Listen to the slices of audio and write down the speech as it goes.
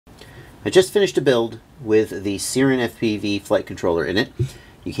I just finished a build with the Sirin FPV flight controller in it.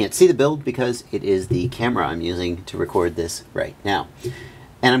 You can't see the build because it is the camera I'm using to record this right now.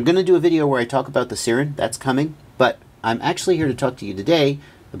 And I'm going to do a video where I talk about the Sirin. That's coming. But I'm actually here to talk to you today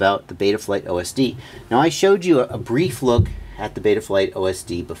about the Betaflight OSD. Now, I showed you a brief look at the Betaflight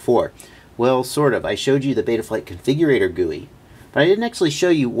OSD before. Well, sort of. I showed you the Betaflight configurator GUI, but I didn't actually show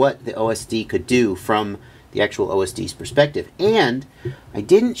you what the OSD could do from the actual OSD's perspective. And I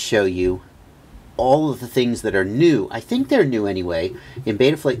didn't show you all of the things that are new. I think they're new anyway in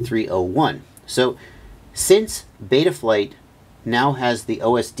Betaflight 3.0.1. So since Betaflight now has the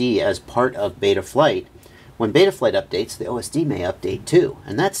OSD as part of Betaflight, when Betaflight updates, the OSD may update too.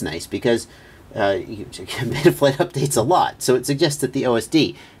 And that's nice because Betaflight updates a lot. So it suggests that the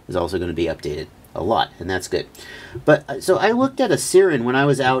OSD is also going to be updated a lot, and that's good. But so I looked at a Sirin when I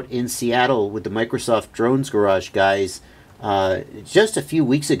was out in Seattle with the Microsoft Drones Garage guys just a few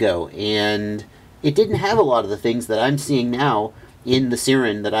weeks ago, and it didn't have a lot of the things that I'm seeing now in the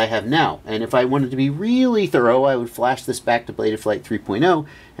Sirin that I have now. And if I wanted to be really thorough, I would flash this back to Betaflight 3.0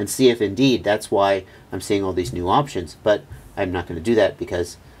 and see if indeed that's why I'm seeing all these new options. But I'm not going to do that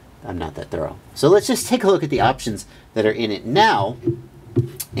because I'm not that thorough. So let's just take a look at the options that are in it now,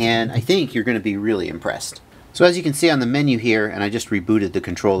 and I think you're going to be really impressed. So as you can see on the menu here, and I just rebooted the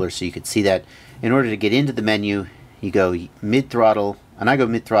controller so you could see that, in order to get into the menu, you go mid-throttle, and I go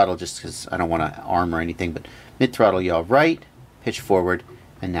mid-throttle just because I don't want to arm or anything, but mid-throttle, yaw right, pitch forward,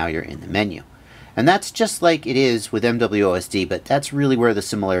 and now you're in the menu. And that's just like it is with MWOSD, but that's really where the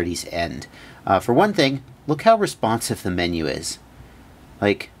similarities end. For one thing, look how responsive the menu is.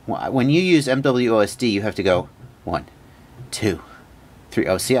 Like, when you use MWOSD, you have to go 1, 2, 3.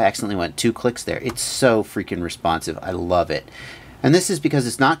 Oh, see, I accidentally went 2 clicks there. It's so freaking responsive. I love it. And this is because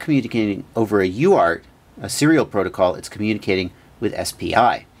it's not communicating over a UART, a serial protocol. It's communicating with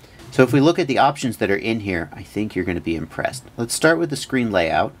SPI. So if we look at the options that are in here, I think you're going to be impressed. Let's start with the screen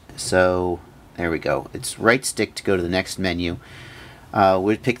layout. So there we go. It's right stick to go to the next menu.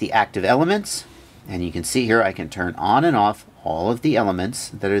 We'll pick the active elements. And you can see here I can turn on and off all of the elements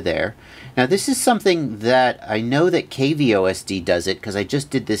that are there. Now this is something that I know that KVOSD does it, because I just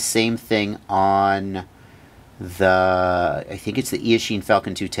did this same thing on the, I think it's the Eachine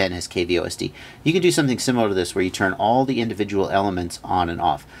Falcon 210 has KVOSD. You can do something similar to this where you turn all the individual elements on and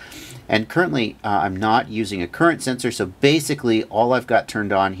off. And currently I'm not using a current sensor, so basically all I've got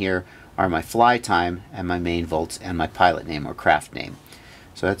turned on here are my fly time and my main volts and my pilot name or craft name.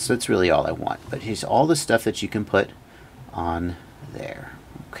 So that's really all I want. But here's all the stuff that you can put on there.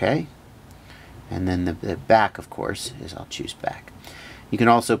 Okay. And then the back, of course, is I'll choose back. You can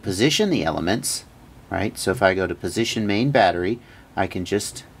also position the elements, right? So if I go to position main battery, I can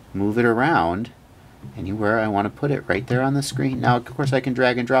just move it around anywhere I want to put it right there on the screen. Now, of course, I can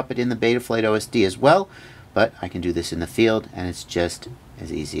drag and drop it in the Betaflight OSD as well, but I can do this in the field, and it's just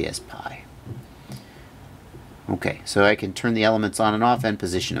as easy as pie. Okay, so I can turn the elements on and off and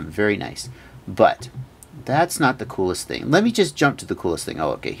position them. Very nice. But that's not the coolest thing. Let me just jump to the coolest thing. Oh,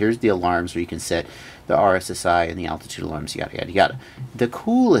 okay, here's the alarms where you can set the RSSI and the altitude alarms, yada, yada, yada. The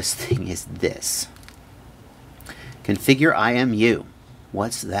coolest thing is this. Configure IMU.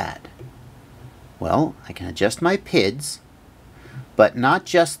 What's that? Well, I can adjust my PIDs, but not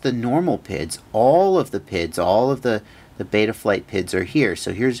just the normal PIDs. All of the PIDs, all of the Betaflight PIDs are here.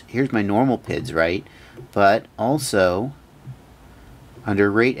 So here's my normal PIDs, right? But also,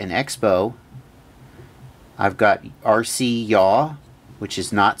 under Rate and Expo, I've got RC yaw, which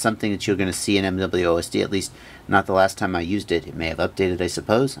is not something that you're going to see in MWOSD, at least not the last time I used it. It may have updated, I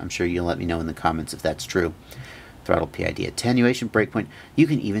suppose. I'm sure you'll let me know in the comments if that's true. Throttle PID attenuation, breakpoint. You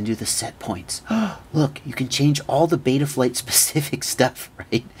can even do the set points. Look, you can change all the Betaflight specific stuff,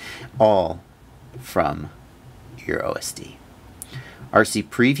 right? All from your OSD. RC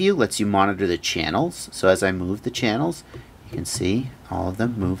preview lets you monitor the channels. So as I move the channels, you can see all of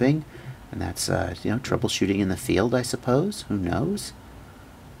them moving. And that's, you know, troubleshooting in the field, I suppose. Who knows?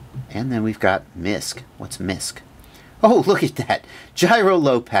 And then we've got MISC. What's MISC? Oh, look at that. Gyro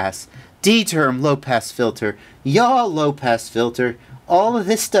low pass, D-term low pass filter, yaw low pass filter, all of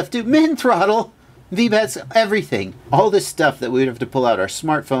this stuff. Dude, min throttle, VBATs, everything. All this stuff that we would have to pull out our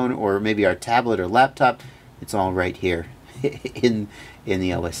smartphone or maybe our tablet or laptop, it's all right here in the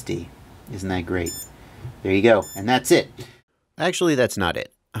OSD. Isn't that great? There you go. And that's it. Actually, that's not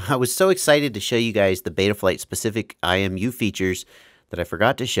it. I was so excited to show you guys the Betaflight specific IMU features that I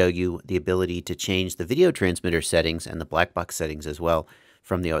forgot to show you the ability to change the video transmitter settings and the black box settings as well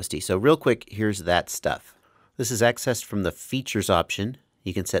from the OSD. So real quick, here's that stuff. This is accessed from the features option.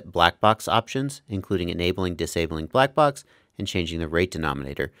 You can set black box options, including enabling, disabling black box, and changing the rate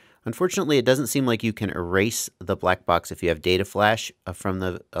denominator. Unfortunately, it doesn't seem like you can erase the black box if you have data flash from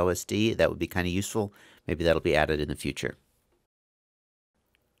the OSD. That would be kind of useful. Maybe that'll be added in the future.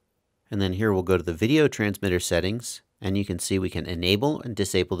 And then here we'll go to the video transmitter settings, and you can see we can enable and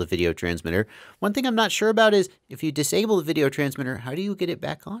disable the video transmitter. One thing I'm not sure about is if you disable the video transmitter, how do you get it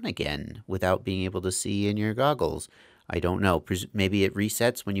back on again without being able to see in your goggles? I don't know. Maybe it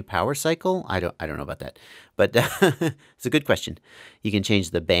resets when you power cycle? I don't know about that. But it's a good question. You can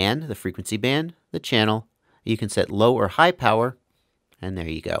change the band, the frequency band, the channel. You can set low or high power, and there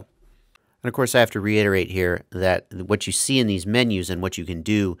you go. And of course, I have to reiterate here that what you see in these menus and what you can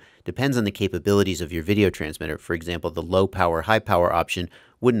do depends on the capabilities of your video transmitter. For example, the low power, high power option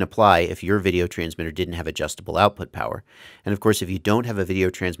wouldn't apply if your video transmitter didn't have adjustable output power. And of course, if you don't have a video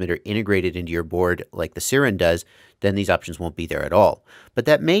transmitter integrated into your board like the Sirin does, then these options won't be there at all. But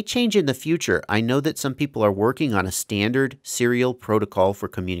that may change in the future. I know that some people are working on a standard serial protocol for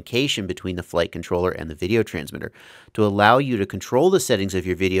communication between the flight controller and the video transmitter to allow you to control the settings of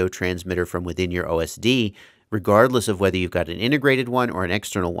your video transmitter from within your OSD, regardless of whether you've got an integrated one or an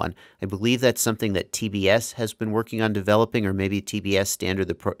external one. I believe that's something that TBS has been working on developing, or maybe TBS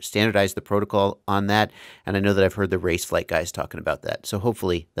standardized the protocol on that. And I know that I've heard the race flight guys talking about that. So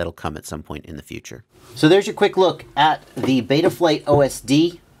hopefully that'll come at some point in the future. So there's your quick look at the Betaflight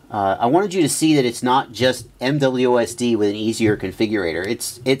OSD. I wanted you to see that it's not just MWOSD with an easier configurator.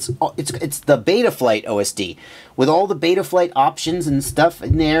 It's the Betaflight OSD with all the Betaflight options and stuff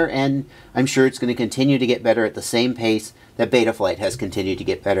in there, and I'm sure it's going to continue to get better at the same pace that Betaflight has continued to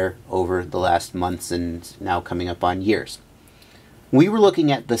get better over the last months and now coming up on years. We were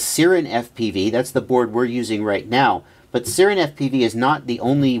looking at the Sirin FPV. That's the board we're using right now. But Sirin FPV is not the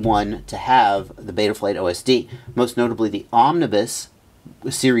only one to have the Betaflight OSD. Most notably, the Omnibus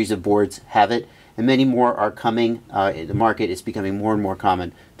series of boards have it, and many more are coming. In the market, it's becoming more and more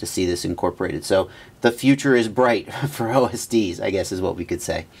common to see this incorporated. So the future is bright for OSDs, I guess is what we could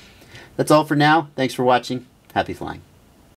say. That's all for now. Thanks for watching. Happy flying.